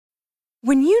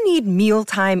When you need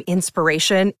mealtime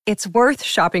inspiration, it's worth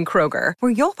shopping Kroger,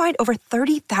 where you'll find over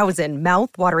 30,000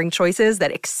 mouth-watering choices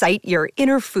that excite your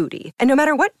inner foodie. And no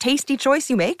matter what tasty choice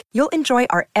you make, you'll enjoy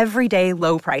our everyday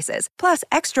low prices, plus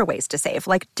extra ways to save,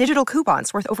 like digital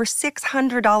coupons worth over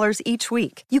 $600 each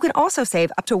week. You can also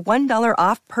save up to $1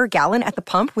 off per gallon at the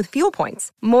pump with fuel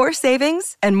points. More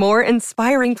savings and more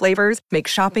inspiring flavors make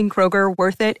shopping Kroger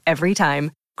worth it every time.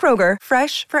 Kroger,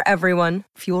 fresh for everyone.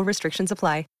 Fuel restrictions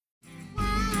apply.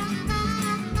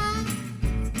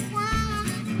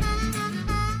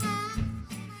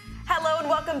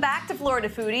 Welcome back to Florida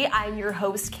Foodie. I'm your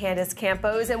host, Candace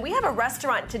Campos, and we have a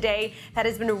restaurant today that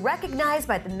has been recognized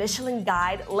by the Michelin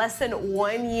Guide less than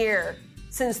 1 year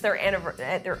since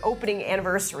their opening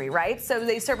anniversary, right? So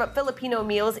they serve up Filipino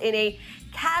meals in a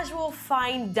casual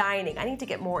fine dining. I need to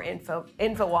get more info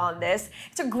on this.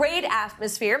 It's a great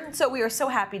atmosphere, so we are so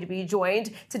happy to be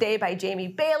joined today by Jamie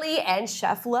Bailey and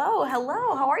Chef Lo.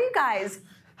 Hello, how are you guys?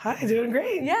 Hi, doing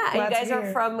great. Yeah, and you guys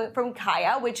are from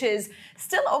Kaya, which is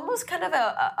still almost kind of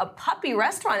a puppy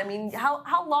restaurant. I mean,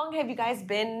 how long have you guys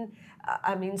been,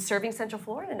 serving Central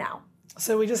Florida now?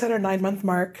 So we just had our 9-month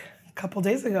mark a couple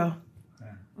days ago.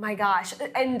 My gosh.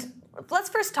 And let's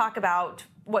first talk about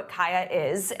what Kaya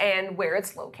is and where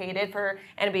it's located for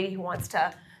anybody who wants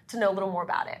to know a little more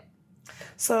about it.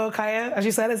 So Kaya, as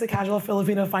you said, is a casual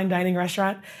Filipino fine dining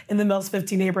restaurant in the Mills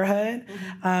 50 neighborhood.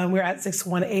 Mm-hmm. We're at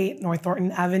 618 North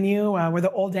Thornton Avenue, where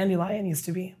the old Dandelion used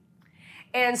to be.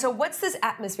 And so what's this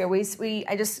atmosphere?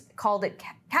 I just called it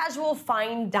casual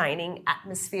fine dining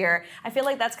atmosphere. I feel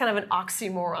like that's kind of an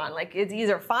oxymoron. Like, it's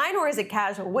either fine or is it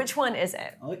casual? Which one is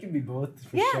it? Well, it can be both,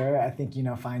 for sure. I think,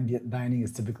 fine dining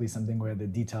is typically something where the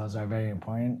details are very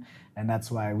important. And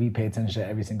that's why we pay attention to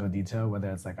every single detail, whether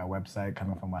it's like our website,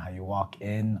 coming from how you walk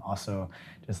in, also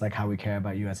just like how we care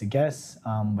about you as a guest,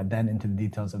 but then into the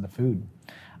details of the food.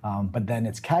 But then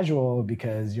it's casual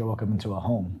because you're welcome into a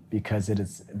home, because it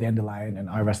is Dandelion, and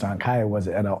our restaurant Kaya was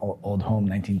at an old home,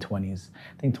 1920s,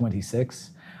 I think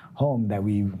 26, home that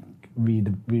we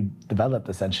redeveloped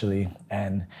essentially.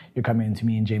 And you're coming into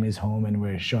me and Jamie's home, and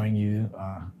we're showing you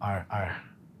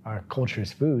our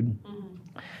culture's food,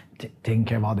 taking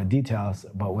care of all the details,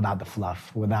 but without the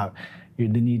fluff, without the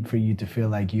need for you to feel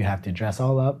like you have to dress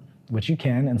all up, which you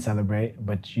can and celebrate,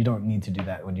 but you don't need to do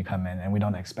that when you come in, and we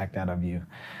don't expect that of you.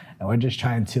 And we're just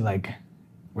trying to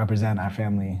represent our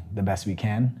family the best we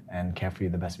can and care for you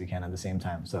the best we can at the same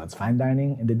time. So it's fine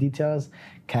dining in the details,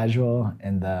 casual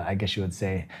in the, I guess you would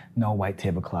say, no white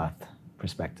tablecloth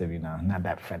perspective, not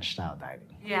that French style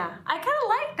dining. Yeah, I kind of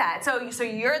like that. So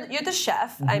you're the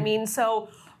chef. Mm-hmm. I mean, so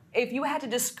if you had to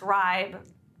describe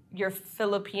your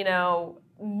Filipino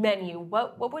menu,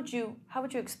 how would you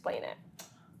explain it?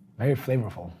 Very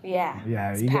flavorful. Yeah.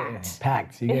 You get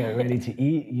packed. You get ready to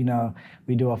eat.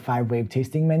 We do a 5-wave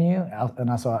tasting menu and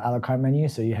also an a la carte menu,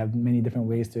 so you have many different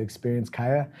ways to experience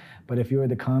Kaya. But if you were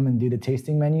to come and do the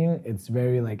tasting menu, it's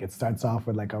very it starts off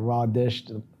with a raw dish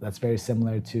that's very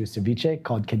similar to ceviche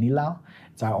called kinilaw.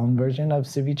 It's our own version of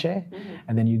ceviche. Mm-hmm.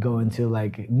 And then you go into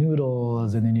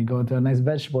noodles, and then you go into a nice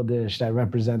vegetable dish that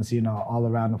represents, all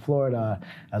around Florida,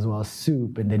 as well as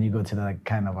soup. And then you go to the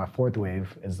kind of our 4th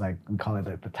wave, is we call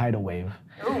it the tidal wave.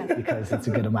 Ooh. Because it's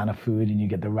a good amount of food, and you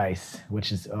get the rice,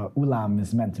 which is ulam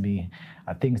is meant to be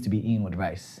things to be eaten with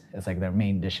rice. It's their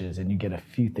main dishes, and you get a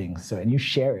few things. And you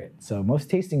share it. So most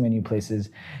tasting menu places,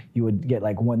 you would get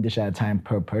 1 dish at a time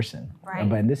per person. Right.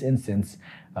 But in this instance,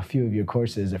 a few of your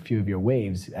courses, a few of your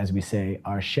waves, as we say,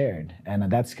 are shared. And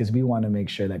that's because we want to make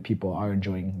sure that people are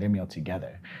enjoying their meal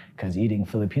together. Because eating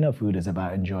Filipino food is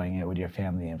about enjoying it with your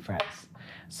family and friends.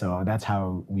 So that's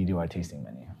how we do our tasting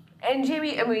menu. And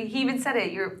Jamie, he even said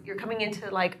it. You're coming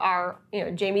into our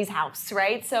Jamie's house,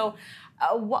 right? So,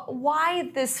 why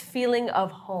this feeling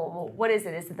of home? What is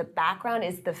it? Is it the background?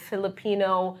 Is it the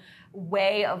Filipino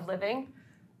way of living?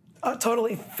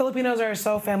 Totally. Filipinos are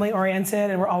so family-oriented,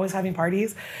 and we're always having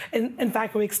parties. And in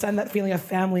fact, we extend that feeling of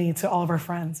family to all of our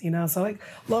friends, So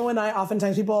Lo and I,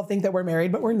 oftentimes people think that we're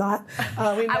married, but we're not.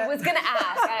 I was going to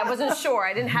ask. I wasn't sure.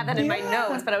 I didn't have that in my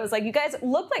notes, but I was like, you guys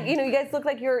look like,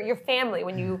 your family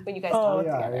when you guys talk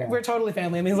together. Yeah. We're totally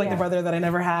family. I mean, he's the brother that I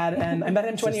never had, and I met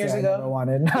him 20 years ago. I never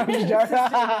wanted.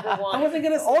 I wasn't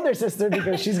going to older sister,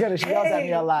 because she yells at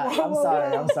me a lot.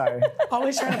 I'm sorry.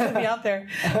 Always trying to put me out there.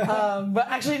 But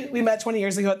actually, we met 20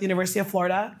 years ago at the University of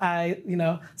Florida. I,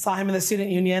 saw him in the student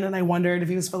union, and I wondered if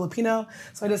he was Filipino.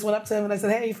 So I just went up to him and I said,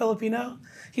 "Hey, you Filipino?"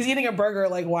 He's eating a burger.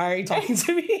 Why are you talking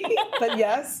to me? But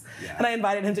yes. Yeah. And I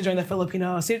invited him to join the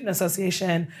Filipino Student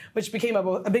Association, which became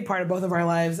a big part of both of our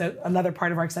lives, another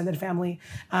part of our extended family.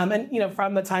 And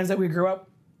from the times that we grew up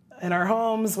in our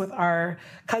homes with our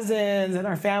cousins and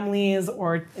our families,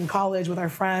 or in college with our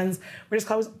friends. We're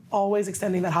just always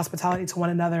extending that hospitality to one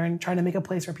another and trying to make a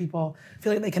place where people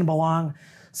feel like they can belong.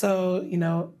 So,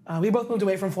 we both moved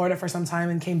away from Florida for some time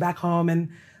and came back home and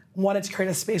wanted to create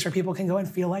a space where people can go and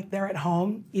feel like they're at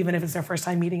home, even if it's their first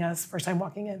time meeting us, first time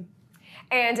walking in.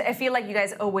 And I feel like you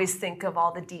guys always think of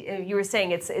all the you were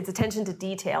saying it's attention to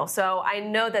detail. So I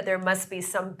know that there must be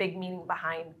some big meaning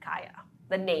behind Kaya,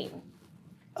 the name.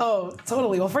 Oh,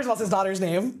 totally. Well, first of all, it's his daughter's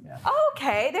name. Yeah.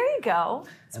 Okay, there you go.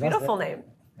 It's a beautiful name.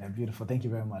 Yeah, beautiful. Thank you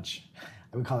very much.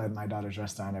 We call it my daughter's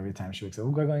restaurant every time she wakes up.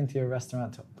 We're going to your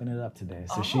restaurant to open it up today.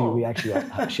 So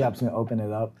she helps me open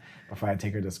it up before I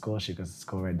take her to school. She goes to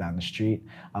school right down the street.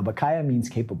 But Kaya means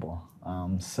capable.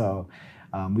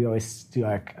 We always do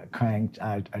our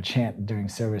chant during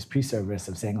service, pre-service,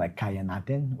 of saying like Kaya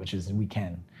natin, which is we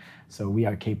can. So we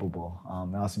are capable.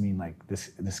 It also means like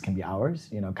this can be ours.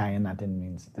 Kaya natin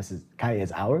means Kaya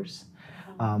is ours.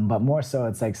 But more so,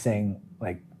 it's like saying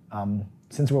like,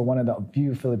 since we're one of the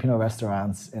few Filipino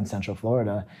restaurants in Central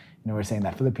Florida, we're saying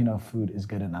that Filipino food is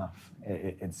good enough.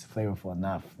 It's flavorful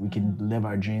enough. We can live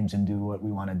our dreams and do what we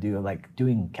want to do, like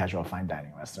doing casual fine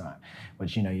dining restaurant,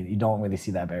 which you don't really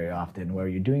see that very often, where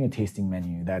you're doing a tasting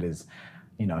menu that is,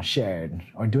 shared,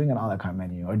 or doing an a la carte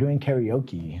menu, or doing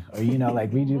karaoke, or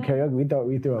like we do karaoke.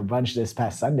 We threw a brunch this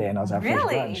past Sunday, and it was our first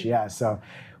brunch. Yeah, so.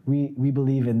 We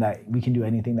believe in that we can do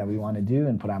anything that we want to do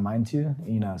and put our mind to,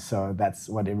 so that's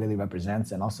what it really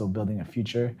represents, and also building a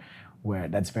future where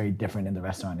that's very different in the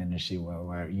restaurant industry, where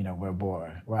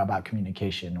we're about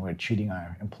communication, we're treating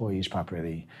our employees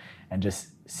properly, and just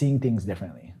seeing things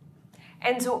differently.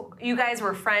 And so you guys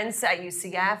were friends at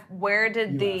UCF. Where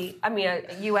did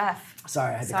UF.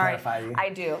 Sorry, I had to clarify you. I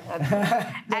do.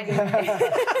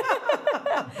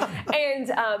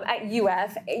 And at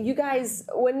UF, you guys,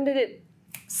 when did it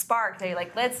spark? They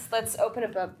like, let's open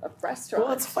up a restaurant.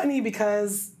 Well, it's funny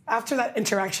because after that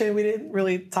interaction, we didn't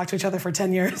really talk to each other for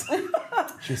 10 years.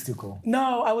 She's too cool.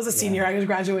 No, I was a senior. I was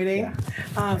graduating.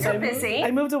 Yeah. So busy.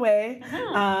 I moved away,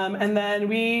 and then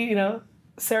we,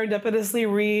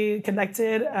 serendipitously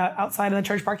reconnected outside in the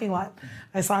church parking lot.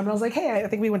 I saw him and I was like, hey, I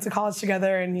think we went to college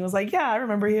together. And he was like, yeah, I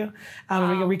remember you.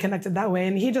 And we reconnected that way.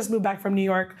 And he just moved back from New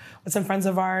York with some friends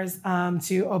of ours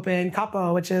to open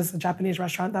Capo, which is a Japanese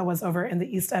restaurant that was over in the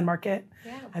East End Market.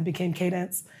 Yeah. I became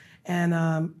Cadence. And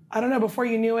I don't know, before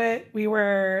you knew it, we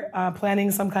were planning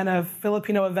some kind of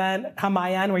Filipino event,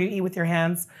 Kamayan, where you eat with your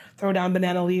hands, throw down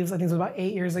banana leaves. I think it was about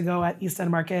 8 years ago at East End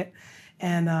Market.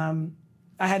 And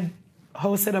I had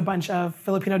hosted a bunch of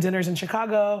Filipino dinners in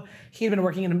Chicago. He'd been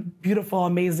working in beautiful,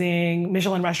 amazing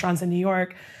Michelin restaurants in New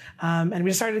York. And we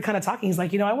just started kind of talking. He's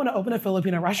like, I want to open a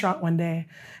Filipino restaurant one day.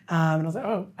 And I was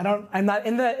like, I'm not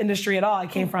in the industry at all. I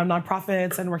came from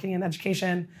nonprofits and working in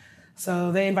education.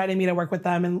 So they invited me to work with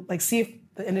them and like see if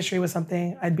the industry was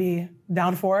something I'd be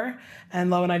down for. And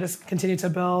Lo and I just continued to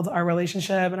build our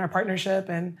relationship and our partnership.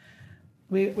 And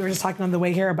we were just talking on the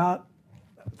way here about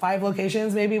 5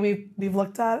 locations maybe we've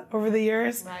looked at over the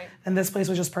years. Right. And this place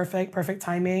was just perfect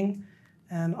timing.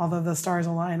 And although the stars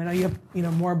align, I know you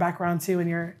have more background too in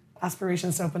your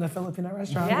aspirations to open a Filipino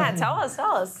restaurant. Yeah, tell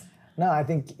us. No, I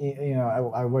think,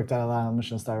 I worked at a lot of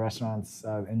Michelin star restaurants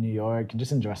in New York and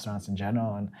just in restaurants in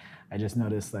general. And I just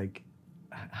noticed like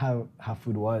how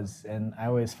food was. And I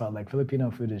always felt like Filipino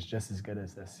food is just as good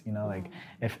as this, like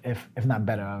if not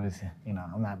better, obviously,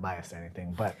 I'm not biased or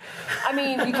anything, but. I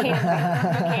mean, you can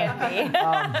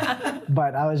be.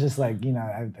 But I was just like,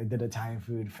 I did Italian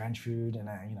food, French food, and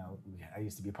I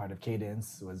used to be part of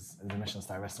Cadence, was the Michelin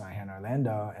star restaurant here in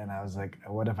Orlando. And I was like,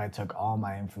 what if I took all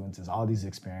my influences, all these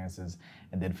experiences,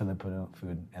 and did Filipino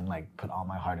food and like put all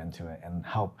my heart into it and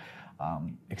help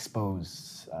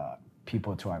expose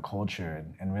people to our culture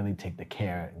and really take the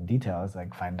care and details,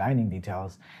 like fine dining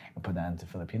details, and put that into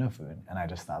Filipino food. And I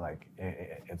just thought like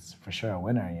it's for sure a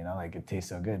winner, like it tastes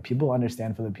so good. People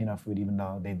understand Filipino food even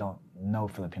though they don't know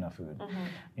Filipino food.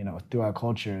 Mm-hmm. Through our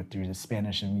culture, through the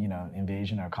Spanish and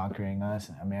invasion or conquering us,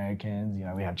 Americans,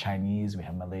 we have Chinese, we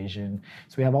have Malaysian.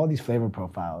 So we have all these flavor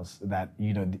profiles that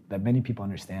that many people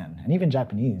understand. And even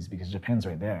Japanese, because Japan's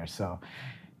right there. So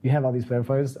you have all these flavor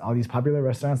profiles, all these popular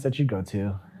restaurants that you go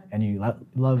to, and you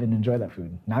love and enjoy that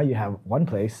food. Now you have one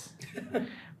place,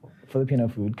 Filipino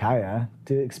food, Kaya,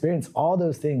 to experience all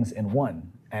those things in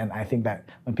one. And I think that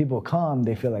when people come,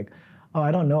 they feel like, oh,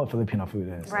 I don't know what Filipino food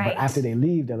is. Right. But after they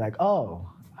leave, they're like, oh,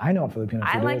 I know what Filipino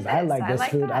food is. I like this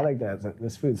food. I like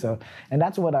this food. So, and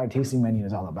that's what our tasting menu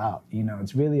is all about.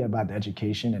 It's really about the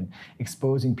education and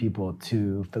exposing people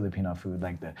to Filipino food,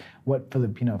 like what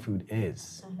Filipino food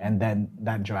is, and then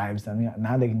that drives them.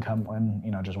 Now they can come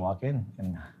and just walk in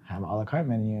and have an a la carte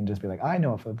menu and just be like, I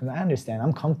know Filipino, I understand,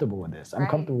 I'm comfortable with this. I'm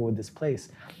comfortable with this place.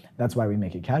 That's why we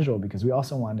make it casual, because we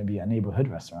also want to be a neighborhood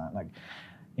restaurant. Like,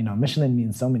 you know, Michelin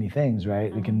means so many things,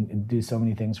 right? We can do so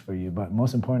many things for you, but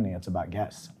most importantly, it's about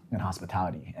guests and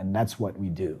hospitality. And that's what we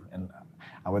do. And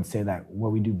I would say that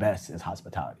what we do best is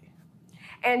hospitality.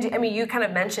 And I mean, you kind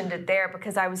of mentioned it there,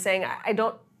 because I was saying I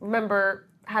don't remember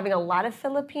having a lot of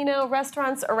Filipino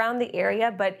restaurants around the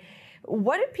area, but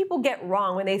what do people get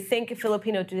wrong when they think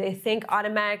Filipino? Do they think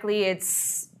automatically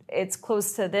it's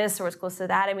close to this or it's close to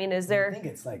that? I mean, is there? They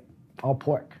think it's like all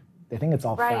pork. They think it's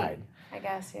all fried. I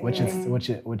guess, yeah. Which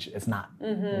it's not.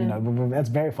 You know, that's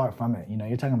very far from it. You know,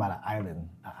 you're talking about an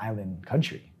island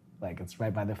country. Like, it's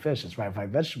right by the fish, it's right by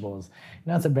vegetables.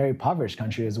 You know, it's a very impoverished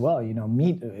country as well. You know,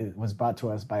 meat was brought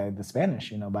to us by the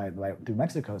Spanish, you know, through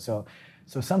Mexico. So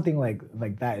something like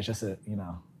that is just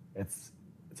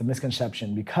it's a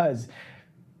misconception, because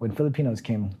when Filipinos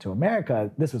came to America,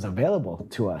 this was available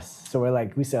to us. So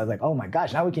we said, like, oh my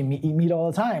gosh, now we can eat meat all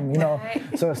the time, you know.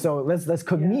 So let's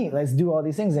cook meat, let's do all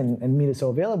these things, and meat is so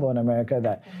available in America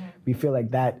that we feel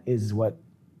like that is what,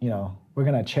 you know, we're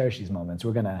gonna cherish these moments.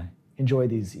 We're gonna enjoy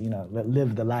these, you know,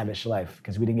 live the lavish life,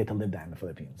 because we didn't get to live that in the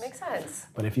Philippines. Makes sense.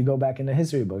 But if you go back in the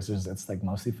history books, it's like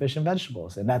mostly fish and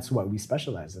vegetables, and that's what we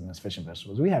specialize in, is fish and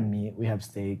vegetables. We have meat, we have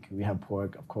steak, we have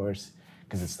pork, of course,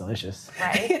 because it's delicious.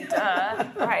 Right.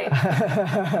 Right.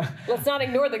 Let's not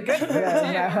ignore the good food too,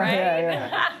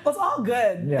 right? Well, it's all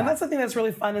good. Yeah. And that's the thing that's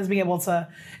really fun, is being able to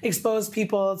expose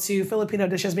people to Filipino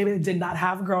dishes maybe they did not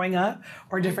have growing up,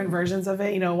 or different versions of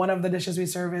it. You know, one of the dishes we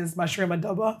serve is mushroom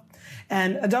adobo.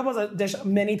 And adobo is a dish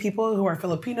many people who are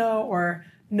Filipino or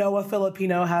know a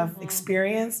Filipino have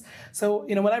experienced. So,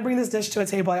 you know, when I bring this dish to a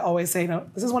table, I always say, you know,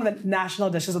 this is one of the national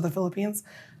dishes of the Philippines,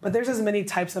 but there's as many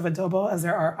types of adobo as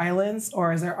there are islands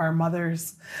or as there are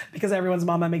mothers, because everyone's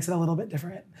mama makes it a little bit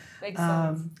different. Makes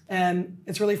sense. And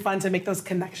it's really fun to make those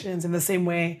connections in the same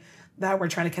way that we're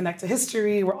trying to connect to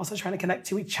history. We're also trying to connect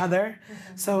to each other,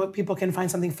 so people can find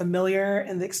something familiar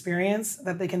in the experience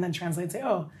that they can then translate and say,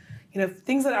 oh, you know,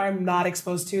 things that I'm not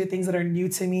exposed to, things that are new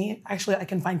to me, actually I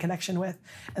can find connection with.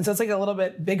 And so it's like a little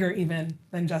bit bigger even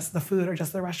than just the food or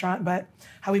just the restaurant, but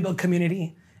how we build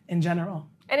community in general.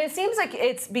 And it seems like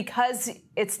it's because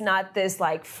it's not this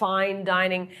like fine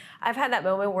dining. I've had that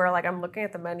moment where like I'm looking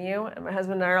at the menu and my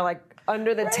husband and I are like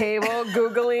under the table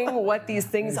Googling what these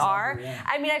things are. Yeah.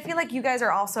 I mean, I feel like you guys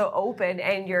are also open,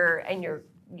 and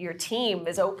your team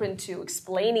is open to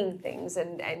explaining things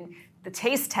and the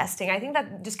taste testing. I think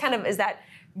that just kind of is that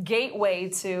gateway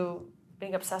to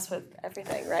being obsessed with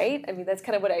everything, right? I mean, that's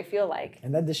kind of what I feel like.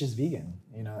 And that dish is vegan.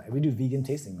 You know, we do vegan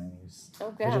tasting menus,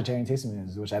 vegetarian tasting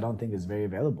menus, which I don't think is very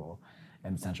available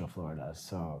in Central Florida.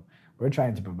 So we're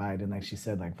trying to provide, and like she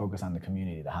said, like focus on the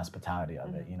community, the hospitality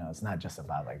of it. You know, it's not just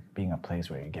about like being a place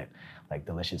where you get like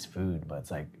delicious food, but it's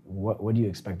like, what do you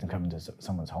expect to come into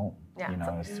someone's home? Yeah. You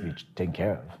know, it's to be taken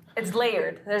care of. It's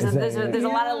layered. There's a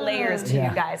lot of layers to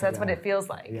you guys. That's what it feels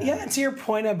like. Yeah, to your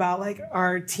point about like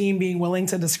our team being willing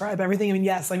to describe everything. I mean,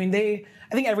 yes, I mean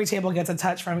I think every table gets a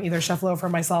touch from either Chef Lo,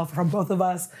 from myself, or from both of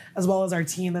us, as well as our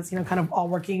team that's, you know, kind of all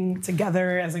working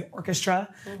together as an orchestra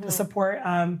to support.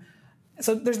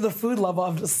 So there's the food level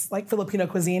of just like Filipino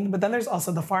cuisine, but then there's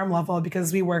also the farm level,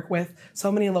 because we work with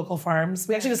so many local farms.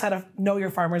 We actually just had a Know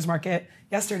Your Farmers market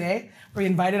yesterday, where we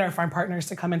invited our farm partners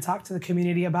to come and talk to the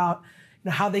community about, you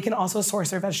know, how they can also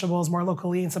source their vegetables more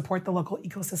locally and support the local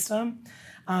ecosystem.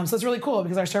 So it's really cool,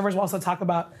 because our servers will also talk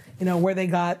about, you know, where they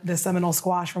got the Seminole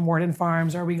squash from Warden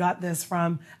Farms, or we got this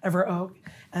from Ever Oak,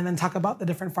 and then talk about the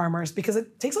different farmers, because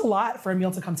it takes a lot for a meal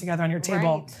to come together on your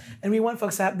table. Right. And we want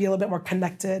folks to be a little bit more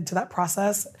connected to that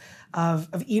process of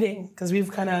eating, because we've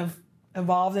kind of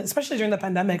evolved, especially during the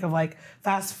pandemic, of like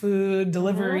fast food,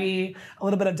 delivery, a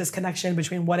little bit of disconnection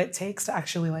between what it takes to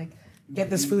actually like get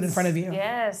this food in front of you.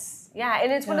 Yes. Yeah.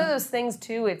 And it's one of those things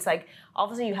too, it's like all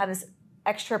of a sudden you have this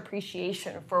extra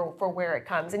appreciation for where it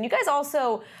comes. And you guys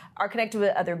also are connected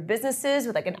with other businesses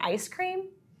with like an ice cream.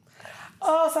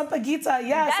 Oh, Sampaguita,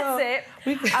 yeah. That's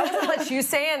it. I was gonna let you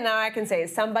say it, now I can say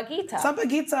it. Sampaguita.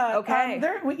 Sampaguita. Okay.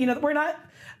 We're not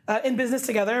in business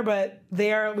together, but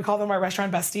we call them our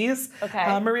restaurant besties.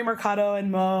 Okay. Marie Mercado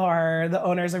and Mo are the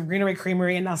owners of Greenaway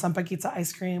Creamery and now Sampaguita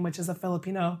Ice Cream, which is a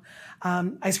Filipino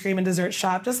ice cream and dessert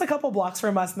shop just a couple blocks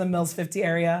from us in the Mills 50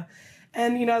 area.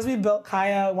 And, you know, as we built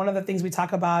Kaya, one of the things we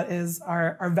talk about is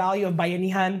our value of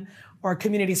bayanihan, or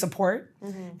community support.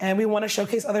 And we want to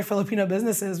showcase other Filipino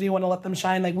businesses. We want to let them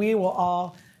shine. Like, we will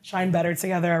all shine better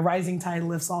together. A rising tide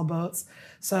lifts all boats.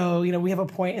 So, we have a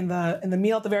point in the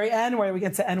meal at the very end where we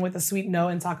get to end with a sweet note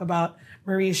and talk about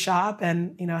Marie's shop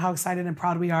and, how excited and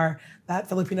proud we are that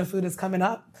Filipino food is coming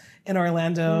up in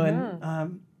Orlando.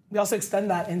 And we also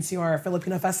extend that into our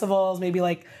Filipino festivals, maybe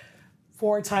like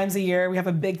 4 times a year. We have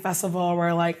a big festival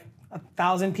where like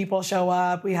 1,000 people show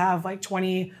up. We have like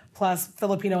 20 plus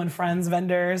Filipino and friends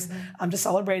vendors. Just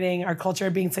celebrating our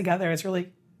culture, being together. It's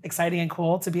really exciting and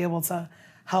cool to be able to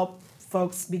help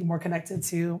folks be more connected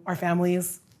to our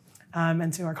families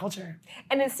and to our culture.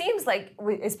 And it seems like,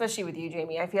 especially with you,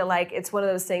 Jamie, I feel like it's one of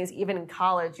those things, even in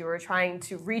college, you were trying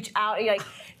to reach out. And you're like,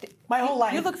 my whole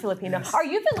life. You look Filipino. Yes. Are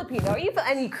you Filipino?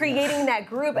 And you're creating that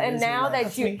group. And now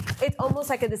that it's almost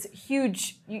like this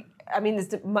huge,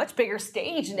 this much bigger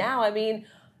stage now.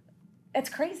 It's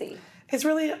crazy. It's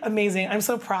really amazing. I'm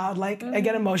so proud. I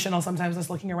get emotional sometimes just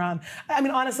looking around.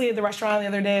 Honestly, at the restaurant the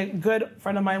other day, a good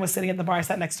friend of mine was sitting at the bar. I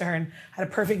sat next to her and had a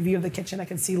perfect view of the kitchen. I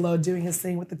could see Lo doing his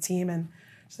thing with the team and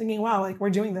just thinking, wow, we're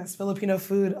doing this Filipino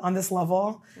food on this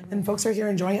level. And folks are here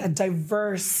enjoying a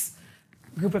diverse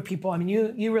group of people.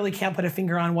 You really can't put a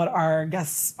finger on what our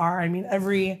guests are.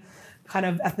 Every kind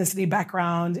of ethnicity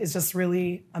background is just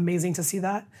really amazing to see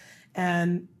that.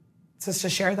 And just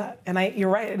to share that. And you're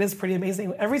right, it is pretty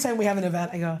amazing. Every time we have an event,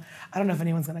 I go, I don't know if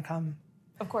anyone's gonna come.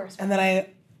 Of course. And then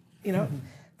the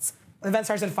event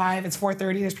starts at 5, it's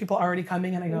 4:30, there's people already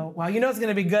coming, and I go, wow, it's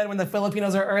gonna be good when the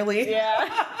Filipinos are early.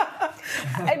 Yeah.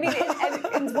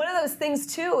 and one of those things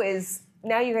too is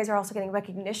now you guys are also getting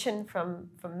recognition from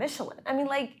Michelin.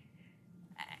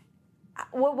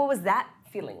 What was that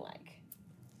feeling like?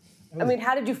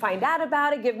 How did you find out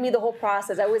about it? Give me the whole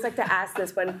process. I always like to ask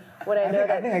this when I know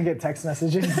that. I think I get text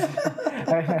messages. Do you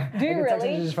I get really? Text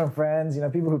messages from friends,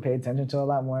 people who pay attention to a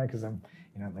lot more because I'm,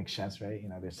 like chefs, right?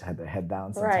 They just had their head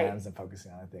down sometimes and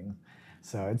focusing on other things.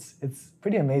 So it's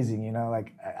pretty amazing, I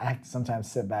have to sometimes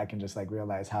sit back and just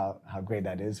realize how great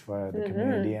that is for the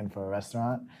community and for a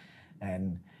restaurant.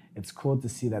 And it's cool to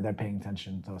see that they're paying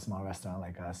attention to a small restaurant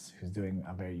like us who's doing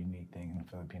a very unique thing in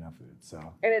Filipino food. So.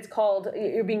 And it's called,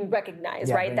 you're being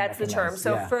recognized, right? That's the term.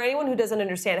 So for anyone who doesn't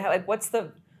understand, what's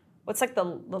the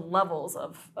levels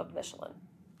of Michelin?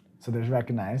 So there's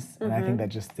recognized, and I think that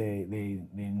just they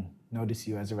notice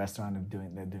you as a restaurant they're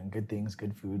doing good things,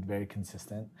 good food, very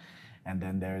consistent. And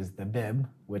then there's the bib,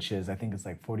 which is, I think it's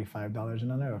like $45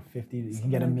 and under, or $50. You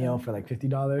can get a meal for like $50.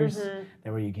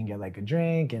 There where you can get a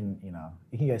drink and,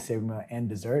 you can get a savory meal and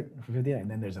dessert for $50.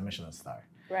 And then there's a Michelin star.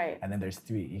 Right. And then there's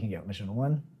 3. You can get Michelin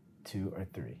 1, 2, or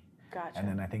 3. Gotcha. And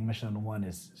then I think Michelin 1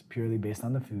 is purely based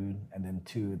on the food, and then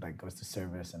 2 goes to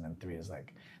service, and then 3 is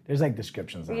there's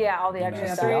descriptions of it. All the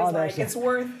extra stuff. 3 is it's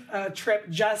worth a trip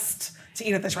just to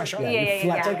eat at this restaurant.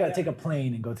 Take a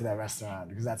plane and go to that restaurant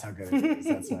because that's how good it is.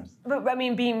 That's nice. But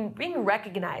being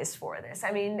recognized for this,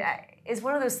 is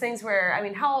one of those things where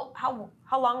how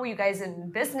long were you guys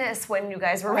in business when you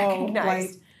guys were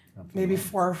recognized? Maybe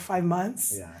 4 or 5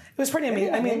 months. Yeah. It was pretty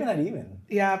amazing. Maybe not even.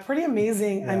 Yeah, pretty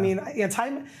amazing. Yeah.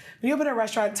 Time, when you open a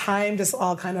restaurant, time just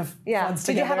all kind of floods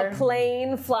together. Did you have a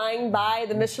plane flying by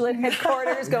the Michelin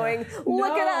headquarters going,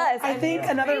 look at us? I think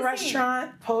another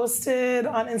restaurant posted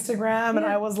on Instagram and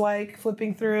I was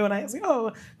flipping through and I was like,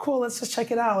 oh, cool, let's just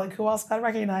check it out. Who else got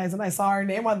recognized? And I saw our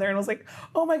name on there and I was like,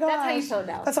 oh my God. That's how you found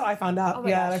out. That's how I found out. Oh my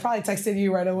gosh. And I probably texted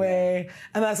you right away.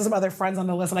 And then I saw some other friends on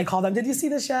the list and I called them, did you see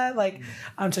this yet?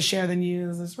 To share the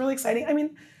news. It's really exciting.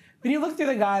 When you look through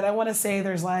the guide, I want to say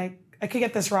there's I could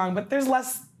get this wrong, but there's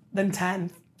less than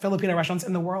 10 Filipino restaurants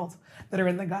in the world that are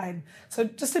in the guide. So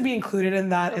just to be included in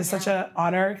that is such an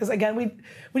honor. Because again, when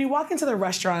you walk into the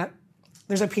restaurant,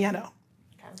 there's a piano.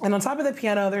 Okay. And on top of the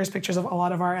piano, there's pictures of a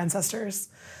lot of our ancestors.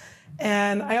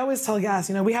 And I always tell guests,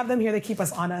 we have them here, they keep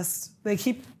us honest. They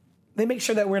make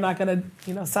sure that we're not gonna,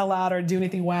 sell out or do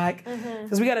anything whack.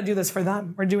 Because we gotta do this for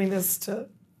them. We're doing this to,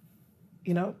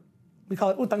 we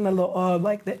call it utang na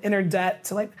loob, the inner debt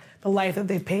to the life that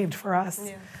they've paved for us.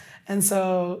 Yeah. And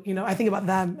so, I think about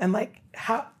them and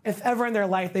how, if ever in their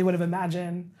life they would have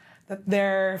imagined that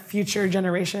their future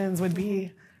generations would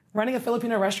be running a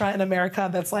Filipino restaurant in America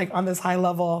that's on this high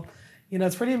level.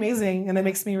 It's pretty amazing. And it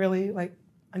makes me really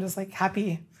I'm just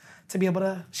happy to be able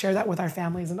to share that with our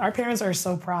families. And our parents are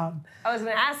so proud. I was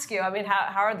gonna ask you,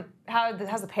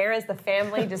 how's the parents, the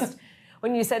family, just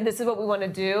when you said this is what we want to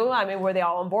do, were they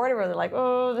all on board or were they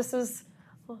oh, this is,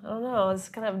 I don't know, it's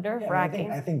kind of nerve-wracking?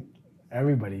 I think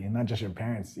everybody, not just your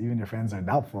parents, even your friends are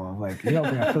doubtful of you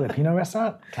open a Filipino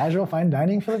restaurant? Casual fine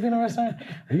dining Filipino restaurant?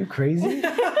 Are you crazy?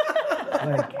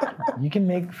 You can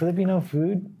make Filipino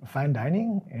food fine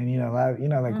dining? And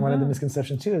one of the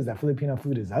misconceptions too is that Filipino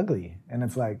food is ugly. And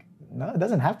it's no, it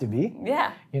doesn't have to be.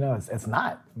 Yeah. You know, it's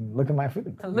not. Look at my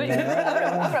food. I'm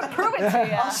gonna prove it to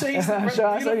you. I'll show you some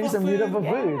I'll show you some beautiful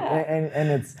food. Yeah. And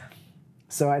it's,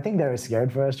 so I think they were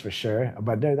scared for us for sure,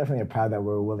 but they're definitely proud that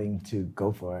we're willing to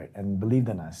go for it and believed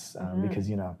in us because,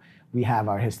 you know, we have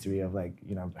our history of like,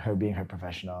 you know, her being her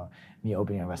professional, me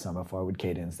opening a restaurant before with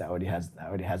Cadence that already has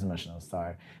a Michelin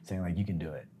star, saying like, you can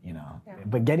do it, you know. Yeah.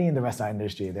 But getting in the restaurant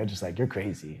industry, they're just like, you're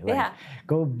crazy. Like,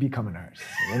 go become a nurse,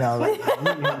 you know, like,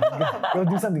 go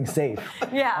do something safe.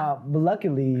 Yeah. But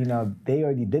luckily, you know, they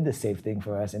already did the safe thing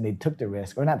for us and they took the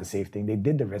risk, or not the safe thing, they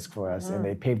did the risk for us and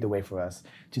they paved the way for us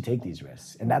to take these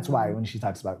risks. And that's why when she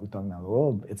talks about Utong na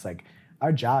Loob, it's like,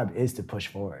 our job is to push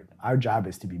forward. Our job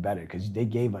is to be better because they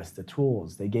gave us the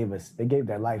tools. They gave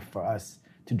their life for us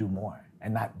to do more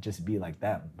and not just be like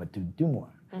them, but to do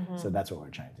more. So that's what we're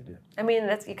trying to do. I mean,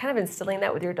 you're kind of instilling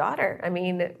that with your daughter. I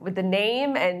mean, with the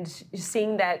name and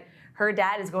seeing that her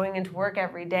dad is going into work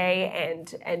every day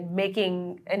and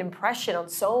making an impression on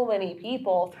so many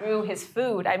people through his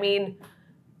food. I mean,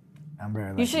 I'm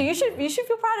very lucky. You should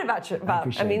feel proud about this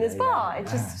ball. Yeah.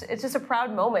 It's just a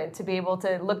proud moment to be able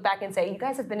to look back and say, you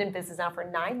guys have been in business now for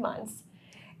 9 months,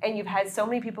 and you've had so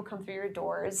many people come through your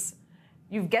doors.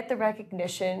 You get the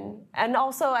recognition, and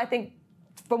also I think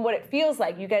from what it feels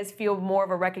like, you guys feel more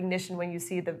of a recognition when you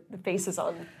see the faces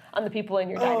on the people in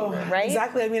your dining room, right?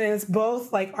 Exactly. I mean, and it's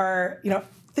both like our, you know,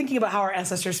 thinking about how our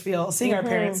ancestors feel, seeing our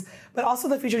parents, but also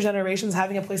the future generations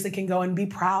having a place they can go and be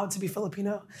proud to be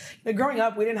Filipino. You know, growing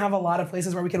up, we didn't have a lot of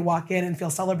places where we could walk in and feel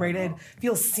celebrated,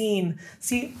 feel seen,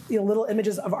 see, you know, little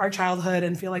images of our childhood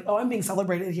and feel like, oh, I'm being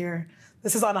celebrated here.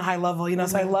 This is on a high level, you know.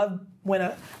 So I love when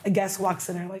a guest walks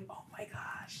in and they're like, oh my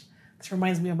gosh, this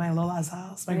reminds me of my Lola's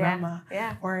house, my grandma.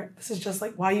 Yeah. Or this is just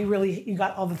like, wow, you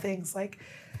got all the things. Like,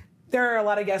 there are a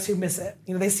lot of guests who miss it.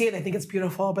 You know, they see it, they think it's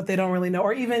beautiful, but they don't really know.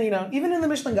 Or even, you know, even in the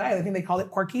Michelin Guide, I think they call it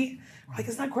quirky. We're like,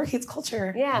 it's not quirky, it's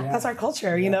culture. Yeah. That's our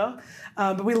culture, you know?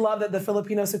 But we love that the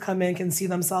Filipinos who come in can see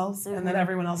themselves, and then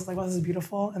everyone else is like, well, this is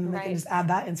beautiful, and then they can just add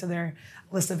that into their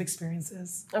list of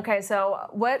experiences. Okay, so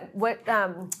what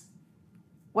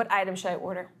item should I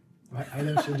order? What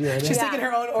item should you order? She's taking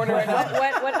her own order right now.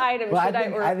 What item should I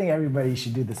order? I think everybody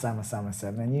should do the Sama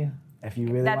set menu. If you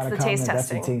really want to come, that's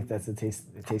the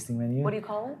tasting menu. What do you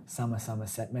call it? Sama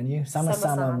set menu.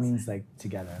 Sama means like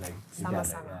together, like together.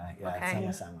 Sama.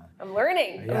 Yeah, Sama. I'm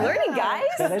learning. I'm learning, guys.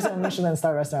 So there's a Michelin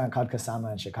star restaurant called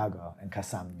Kasama in Chicago, and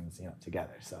Kasam means, you know,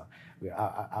 together. So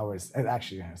ours,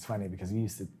 actually, it's funny because we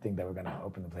used to think that we're gonna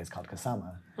open a place called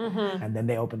Kasama, and then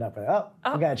they opened up,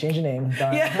 like, we gotta change the name.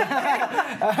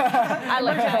 I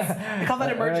like that. We call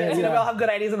that emergence. You know, we all have good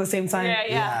ideas at the same time.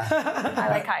 Yeah. I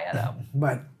like Kaya though.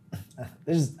 But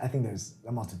I think there's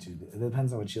a multitude. It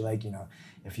depends on what you like, you know.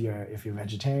 If you're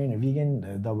vegetarian or vegan,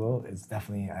 the double is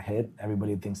definitely a hit.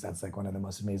 Everybody thinks that's like one of the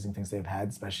most amazing things they've had,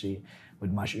 especially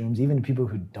with mushrooms. Even people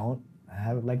who don't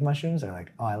like mushrooms are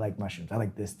like, oh, I like mushrooms. I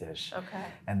like this dish. Okay.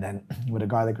 And then with a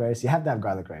garlic rice, you have to have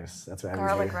garlic rice. That's what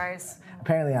garlic rice.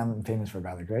 Apparently, I'm famous for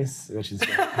garlic rice, which is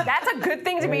good. That's a good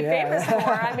thing to be famous for.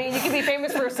 I mean, you can be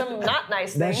famous for some not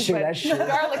nice things, that's true.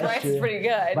 Garlic rice is pretty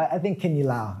good. But I think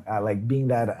kinilaw, like being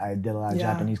that I did a lot of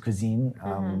Japanese cuisine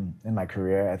in my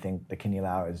career, I think the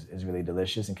kinilaw is really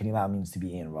delicious. And kinilaw means to be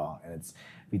eaten raw, and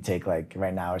we take, like,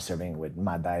 right now we're serving with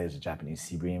madai, is a Japanese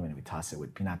sea bream, and we toss it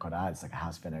with pinakora. It's like a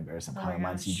house vinegar, some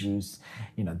calamansi juice,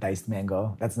 you know, diced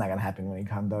mango. That's not gonna happen when you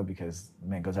come though, because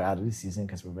mangoes are out of the season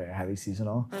because we're very highly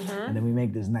seasonal. And then we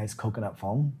make this nice coconut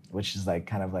foam, which is like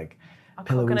kind of like a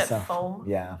pillowy coconut stuff. Foam?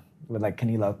 Yeah, with like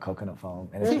kinilaw coconut foam,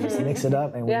 and it's just mix it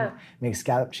up, and we make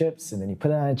scallop chips, and then you put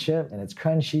it on a chip, and it's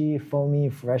crunchy, foamy,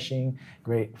 refreshing,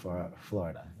 great for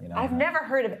Florida. You know, I've never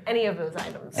heard of any of those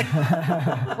items,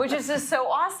 which is just so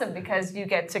awesome because you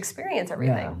get to experience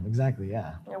everything. Yeah, exactly.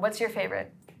 Yeah. And what's your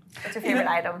favorite? What's your favorite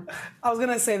item? I was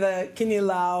gonna say the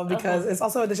kinilaw because it's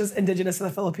also a dish that's indigenous to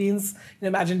the Philippines. You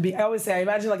know, I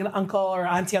imagine like an uncle or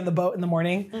auntie on the boat in the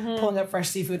morning, pulling up fresh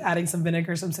seafood, adding some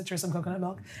vinegar, some citrus, some coconut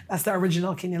milk. That's the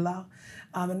original kinilaw.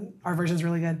 And our version is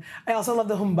really good. I also love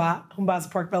the humba. Humba's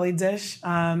pork belly dish.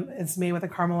 It's made with a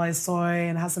caramelized soy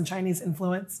and has some Chinese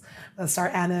influence, star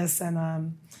anise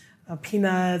and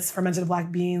peanuts, fermented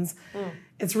black beans.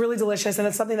 It's really delicious, and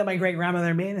it's something that my great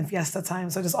grandmother made in fiesta time.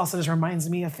 So it just reminds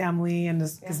me of family and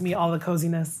just gives me all the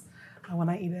coziness when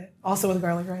I eat it. Also with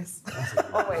garlic rice.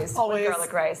 Always. With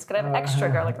garlic rice. Could I have extra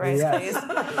garlic rice, please?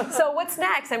 So what's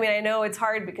next? I mean, I know it's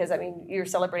hard because you're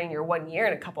celebrating your 1 year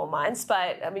in a couple months,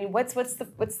 but I mean, what's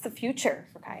the future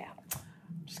for Kaya?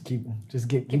 Just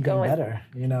keep going better.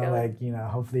 You know,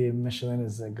 hopefully Michelin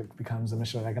becomes a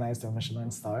Michelin recognized a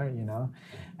Michelin star. You know,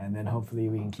 and then hopefully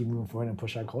we can keep moving forward and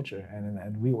push our culture.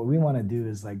 And what we want to do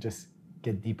is like just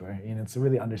get deeper, to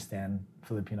really understand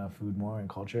Filipino food more and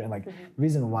culture. And like part of the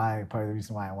reason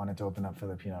why I wanted to open up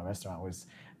Filipino restaurant was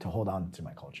to hold on to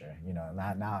my culture.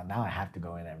 Now I have to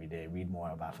go in every day, read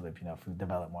more about Filipino food,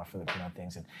 develop more Filipino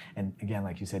things, and again,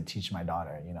 like you said, teach my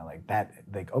daughter.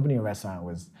 Like opening a restaurant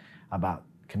was about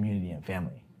community and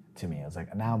family. To me, it was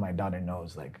like now my daughter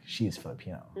knows like she's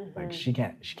Filipino. Like she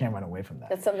can't run away from that.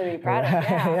 That's something to be proud of.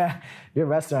 Yeah. Yeah. Your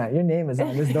restaurant, your name is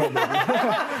on this door.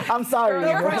 I'm sorry.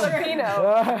 You're Filipino.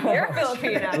 You're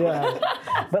Filipino. Yeah.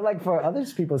 But like for other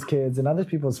people's kids and other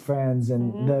people's friends,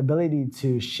 and the ability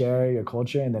to share your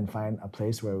culture and then find a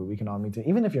place where we can all meet.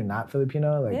 Even if you're not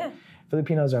Filipino,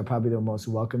 Filipinos are probably the most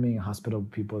welcoming and hospitable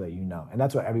people that you know. And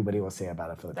that's what everybody will say about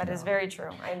a Filipino. That is very true.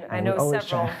 I know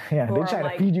several. They try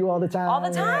to feed you all the time. All the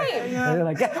time. Yeah. And they're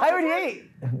like, I already ate.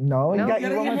 No, you got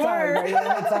one more time. You got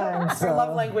one more time. Our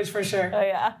love language for sure. Oh,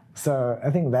 yeah. So I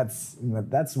think that's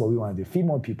what we want to do. Feed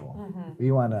more people.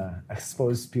 We want to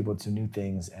expose people to new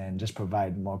things and just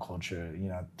provide more culture,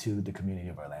 to the community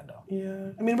of Orlando.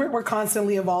 Yeah, I mean we're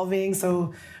constantly evolving.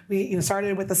 So we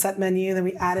started with the set menu, then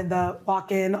we added the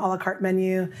walk-in a la carte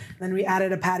menu, and then we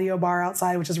added a patio bar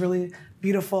outside, which is really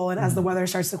beautiful. And as the weather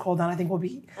starts to cool down, I think will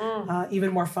be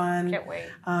even more fun. Can't wait.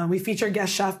 We feature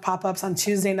guest chef pop-ups on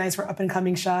Tuesday nights for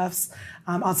up-and-coming chefs.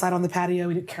 Outside on the patio,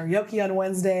 we do karaoke on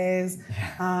Wednesdays.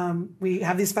 We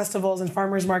have these festivals and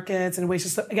farmers markets and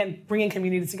ways to, again, bringing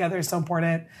community together is so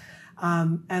important.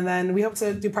 And then we hope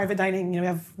to do private dining. We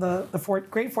have the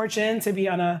great fortune to be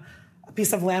on a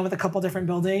piece of land with a couple different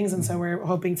buildings, and so we're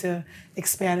hoping to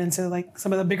expand into like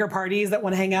some of the bigger parties that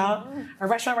want to hang out. Our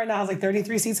restaurant right now has like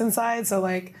 33 seats inside, so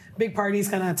like big parties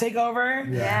kind of take over.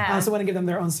 So we want to give them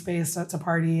their own space to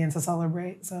party and to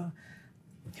celebrate. So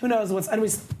who knows and we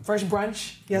first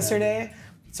brunch yesterday.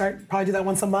 Probably do that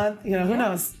once a month. Who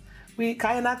knows? We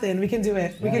kaya natin. We can do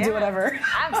it. We can do whatever.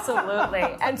 Absolutely.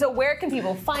 And so where can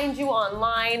people find you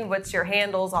online? What's your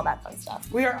handles? All that fun stuff.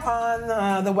 We are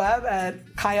on the web at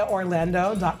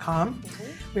kayaorlando.com.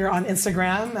 We are on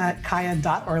Instagram at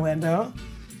kaya.orlando.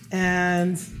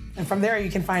 And from there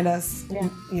you can find us.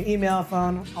 Email,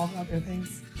 phone, all the other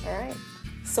things. All right.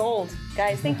 Sold.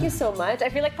 Guys, thank you so much. I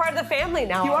feel like part of the family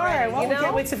now. You already, are. Well, we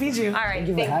can't wait to feed you. All right.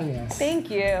 Thank you for having us.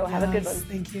 Thank you. Have a good one.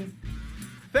 Thank you.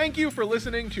 Thank you for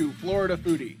listening to Florida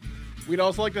Foodie. We'd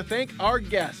also like to thank our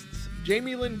guests,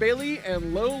 Jamie Lynn Bailey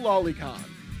and Lo Lolicon.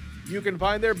 You can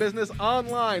find their business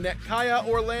online at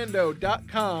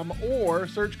kayaorlando.com or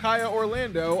search Kaya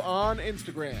Orlando on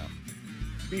Instagram.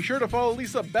 Be sure to follow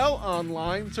Lisa Bell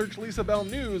online. Search Lisa Bell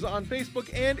News on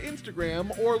Facebook and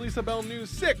Instagram, or Lisa Bell News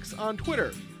 6 on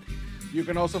Twitter. You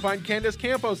can also find Candace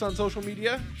Campos on social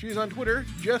media. She's on Twitter.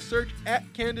 Just search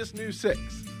 @Candace News 6.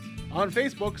 On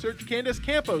Facebook, search Candace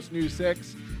Campos News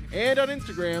 6. And on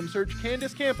Instagram, search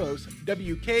Candace Campos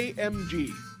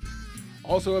WKMG.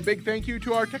 Also, a big thank you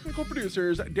to our technical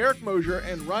producers, Derek Mosier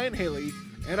and Ryan Haley,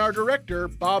 and our director,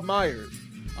 Bob Myers.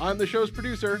 I'm the show's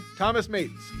producer, Thomas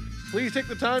Mates. Please take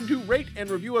the time to rate and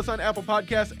review us on Apple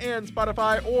Podcasts and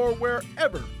Spotify or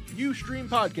wherever you stream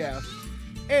podcasts.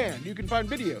 And you can find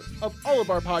videos of all of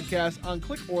our podcasts on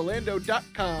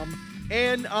clickorlando.com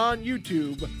and on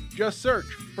YouTube. Just search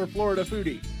for Florida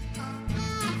Foodie.